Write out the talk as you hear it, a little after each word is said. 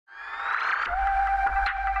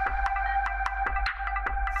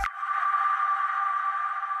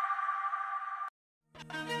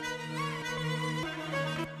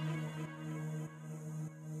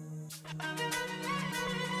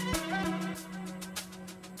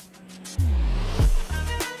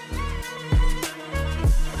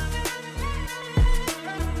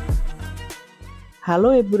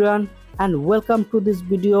Hello everyone and welcome to this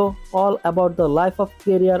video all about the life of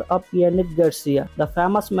career of Yanet Garcia, the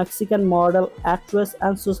famous Mexican model, actress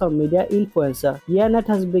and social media influencer. Yanet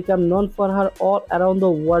has become known for her all around the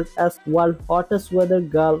world as world's hottest weather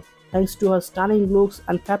girl thanks to her stunning looks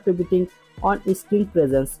and captivating on-screen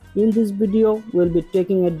presence. In this video, we'll be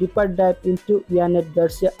taking a deeper dive into Yanet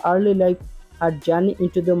Garcia's early life, her journey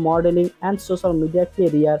into the modeling and social media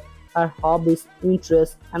career, her hobbies,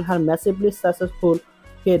 interests, and her massively successful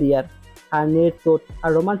career, her anecdote,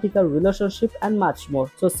 her romantic relationship, and much more.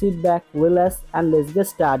 So sit back, relax, and let's get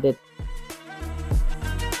started.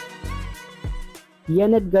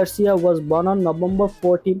 Yanet Garcia was born on November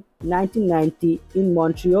 14, 1990 in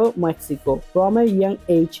Montreal, Mexico. From a young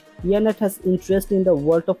age, Yanet has interest in the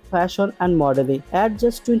world of fashion and modeling. At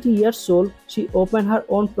just 20 years old, she opened her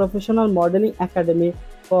own professional modeling academy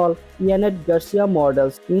called Yanet Garcia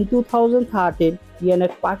Models. In 2013,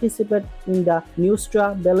 Yanet participated in the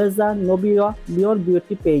Nuestra Belleza Novia Leon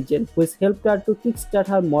beauty pageant, which helped her to kickstart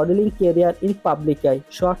her modeling career in public eye.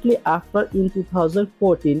 Shortly after, in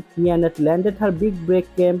 2014, Yanet landed her big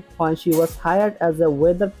break came when she was hired as a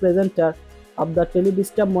weather presenter of the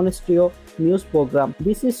Televista Monastero news program.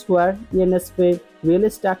 This is where Yanet's fame really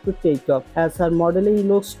started to take off, as her modeling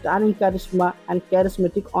looks, stunning charisma, and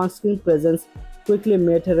charismatic on-screen presence quickly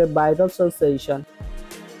made her a viral sensation.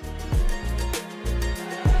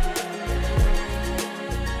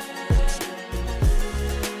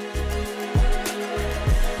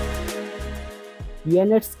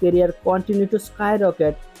 Yanet's career continued to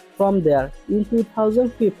skyrocket from there. In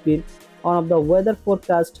 2015, one of the weather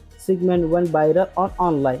forecast segment went viral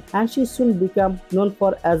online, and she soon became known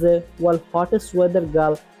for as a world's hottest weather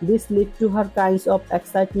girl. This led to her kinds of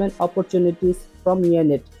excitement opportunities from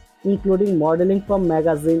Yanet, including modeling for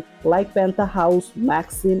magazines like Penthouse,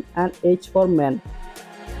 Maxim, and Age for Men.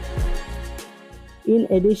 In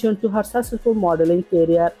addition to her successful modeling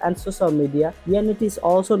career and social media, Yanet is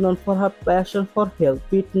also known for her passion for health,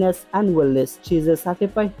 fitness, and wellness. She is a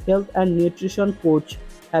certified health and nutrition coach,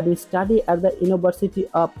 having studied at the University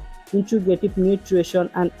of Integrative Nutrition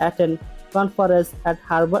and attended conferences at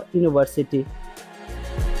Harvard University.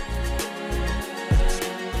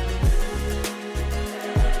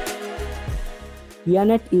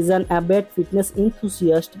 Yanet is an avid fitness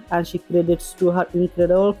enthusiast, and she credits to her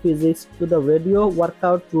incredible physique to the radio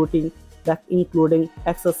workout routine that including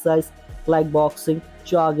exercise like boxing,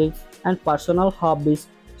 jogging, and personal hobbies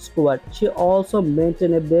squat. She also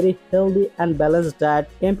maintains a very healthy and balanced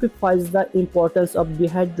diet, emphasizes the importance of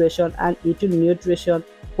dehydration and eating nutrition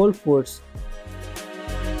whole foods.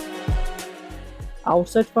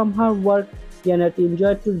 Outside from her work, Yanet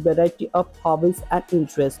enjoyed a variety of hobbies and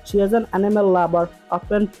interests. She is an animal lover,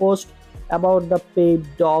 often posts about the pet,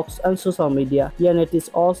 dogs, and social media. Yanet is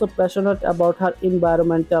also passionate about her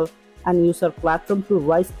environmental and uses her platform to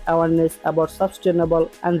raise awareness about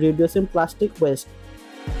sustainable and reducing plastic waste.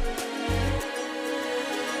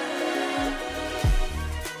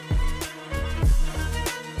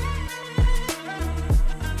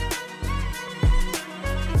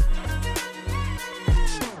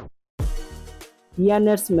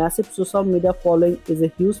 Yanet's massive social media following is a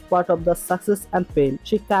huge part of the success and fame.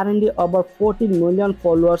 She currently over 14 million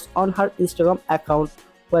followers on her Instagram account,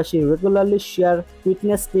 where she regularly shares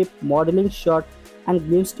fitness tips, modeling shots, and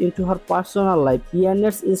glimpses into her personal life.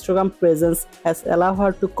 Yanet's Instagram presence has allowed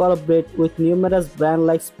her to collaborate with numerous brands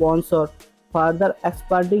like sponsors, further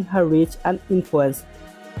expanding her reach and influence.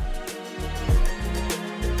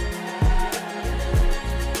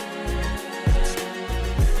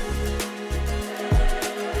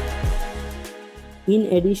 In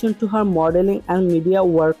addition to her modeling and media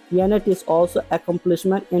work, Yanet is also an accomplished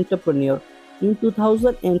entrepreneur. In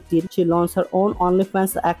 2018, she launched her own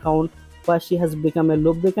OnlyFans account, where she has become a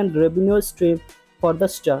lubricant revenue stream for the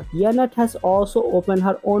star. Yanet has also opened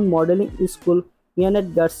her own modeling school,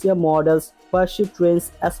 Yanet Garcia Models, where she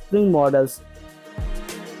trains aspiring models.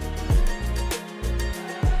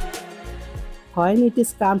 When it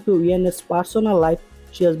is come to Yanet's personal life,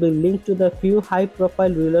 she has been linked to the few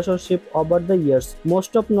high-profile relationships over the years.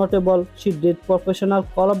 Most of notable, she dated professional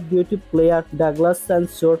Call of Duty player Douglas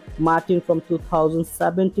Sensor Martin from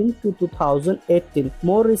 2017 to 2018.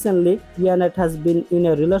 More recently, Yanet has been in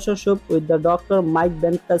a relationship with the Dr. Mike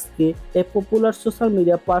Benkaski, a popular social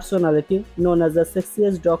media personality known as the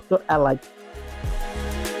sexiest doctor alive.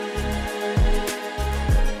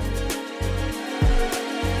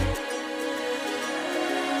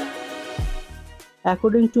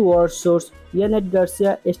 According to our source, Yanet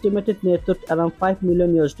Garcia estimated net worth around $5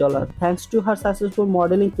 million. Thanks to her successful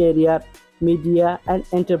modeling career, media, and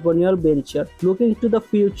entrepreneurial venture. Looking to the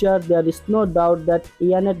future, there is no doubt that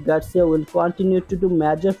Yanet Garcia will continue to do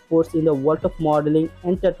major force in the world of modeling,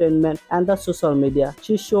 entertainment, and the social media.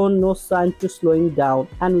 She's shown no sign to slowing down,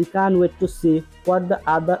 and we can't wait to see what the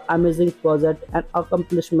other amazing project and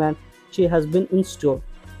accomplishment she has been in store.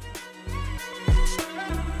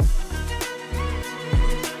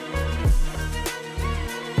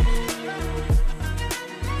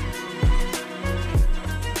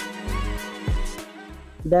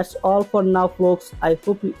 That's all for now, folks. I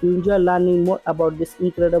hope you enjoy learning more about this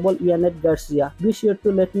incredible Yanet Garcia. Be sure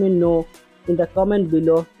to let me know in the comment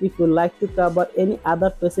below if you like to cover any other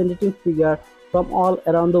fascinating figure from all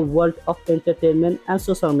around the world of entertainment and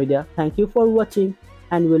social media. Thank you for watching,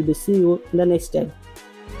 and we'll be see you in the next time.